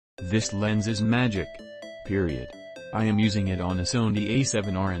This lens is magic. Period. I am using it on a Sony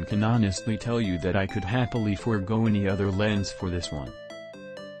a7R and can honestly tell you that I could happily forego any other lens for this one.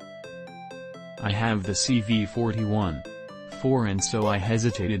 I have the CV41-4 and so I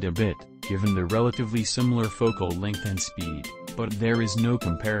hesitated a bit, given the relatively similar focal length and speed, but there is no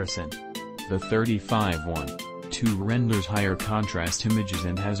comparison. The 35-1-2 renders higher contrast images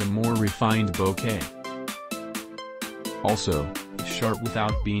and has a more refined bokeh. Also, it's sharp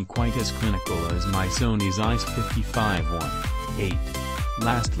without being quite as clinical as my Sony-Zeiss 55-1-8.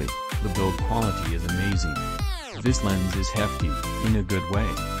 Lastly, the build quality is amazing. This lens is hefty, in a good way,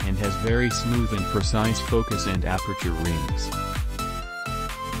 and has very smooth and precise focus and aperture rings.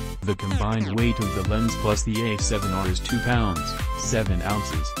 The combined weight of the lens plus the A7R is 2 pounds, 7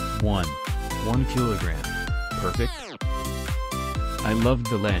 ounces, 1 kilogram. Perfect? I loved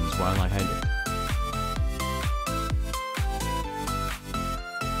the lens while I had it.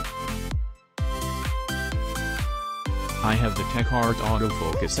 I have the TechArt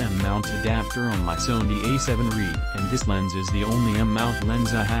autofocus M-mount adapter on my Sony a7R, and this lens is the only M-mount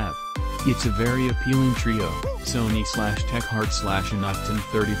lens I have. It's a very appealing trio, Sony/TechArt/Nokton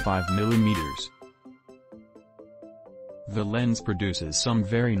 35mm. The lens produces some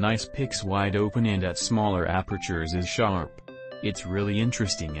very nice pics wide open and at smaller apertures is sharp. It's really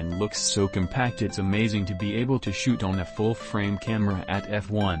interesting and looks so compact, it's amazing to be able to shoot on a full-frame camera at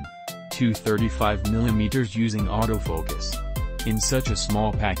f1.2 35mm using autofocus. In such a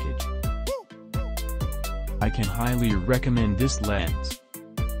small package. I can highly recommend this lens.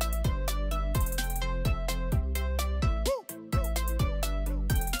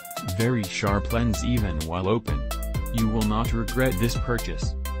 Very sharp lens even while open. You will not regret this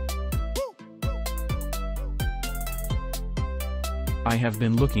purchase. I have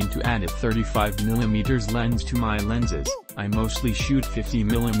been looking to add a 35mm lens to my lenses. I mostly shoot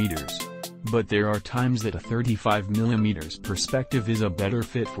 50mm. But there are times that a 35mm perspective is a better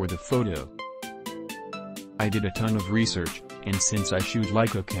fit for the photo. I did a ton of research, and since I shoot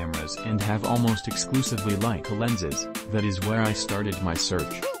Leica cameras and have almost exclusively Leica lenses, that is where I started my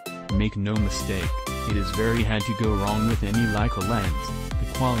search. Make no mistake, it is very hard to go wrong with any Leica lens. The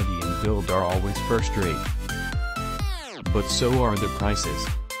quality and build are always first rate. But so are the prices.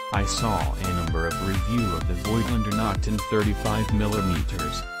 I saw a number of review of the Voigtlander Nokton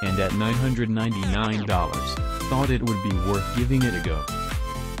 35mm, and at $999, thought it would be worth giving it a go.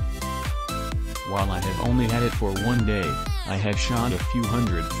 While I have only had it for one day, I have shot a few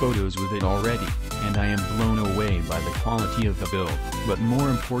hundred photos with it already, and I am blown away by the quality of the build, but more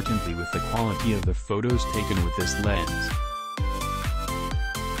importantly with the quality of the photos taken with this lens.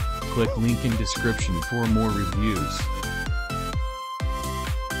 Click link in description for more reviews.